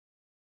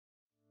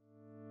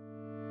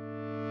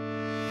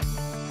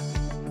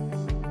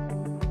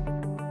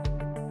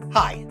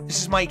Hi, this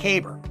is Mike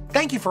Haber.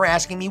 Thank you for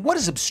asking me, what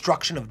is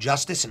obstruction of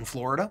justice in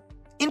Florida?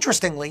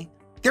 Interestingly,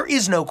 there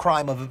is no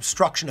crime of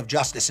obstruction of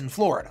justice in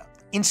Florida.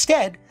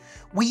 Instead,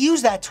 we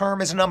use that term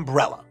as an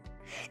umbrella.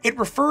 It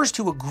refers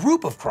to a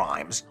group of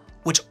crimes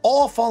which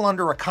all fall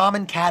under a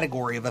common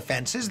category of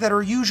offenses that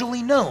are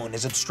usually known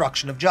as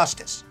obstruction of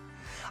justice.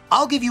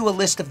 I'll give you a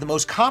list of the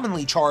most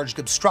commonly charged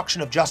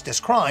obstruction of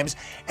justice crimes,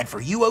 and for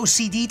you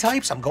OCD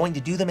types, I'm going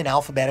to do them in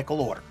alphabetical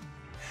order.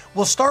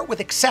 We'll start with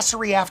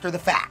accessory after the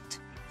fact.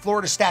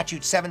 Florida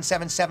Statute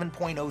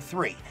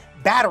 777.03,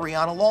 battery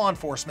on a law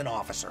enforcement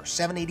officer,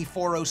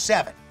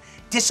 784.07,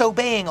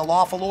 disobeying a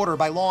lawful order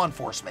by law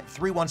enforcement,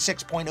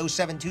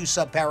 316.072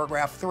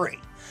 subparagraph 3,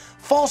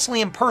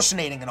 falsely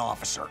impersonating an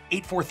officer,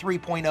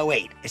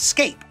 843.08,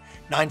 escape,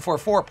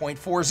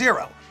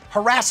 944.40,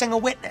 harassing a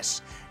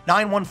witness,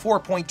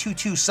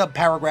 914.22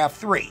 subparagraph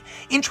 3,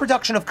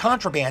 introduction of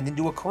contraband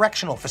into a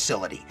correctional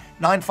facility,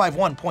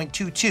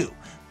 951.22,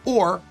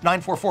 or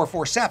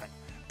 94447,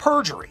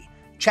 perjury,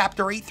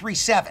 Chapter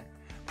 837,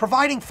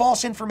 providing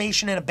false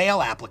information in a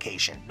bail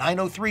application,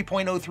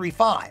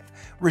 903.035,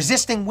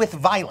 resisting with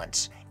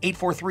violence,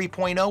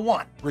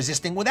 843.01,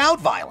 resisting without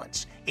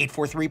violence,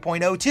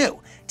 843.02,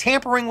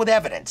 tampering with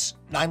evidence,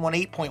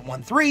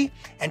 918.13,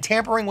 and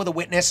tampering with a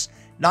witness,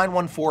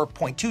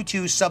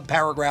 914.22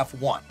 subparagraph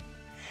 1.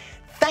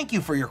 Thank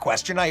you for your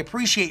question. I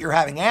appreciate your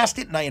having asked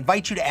it, and I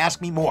invite you to ask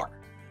me more.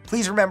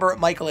 Please remember, at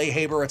Michael A.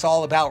 Haber, it's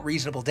all about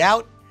reasonable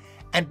doubt.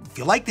 And if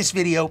you like this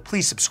video,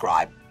 please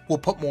subscribe. We'll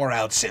put more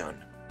out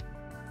soon.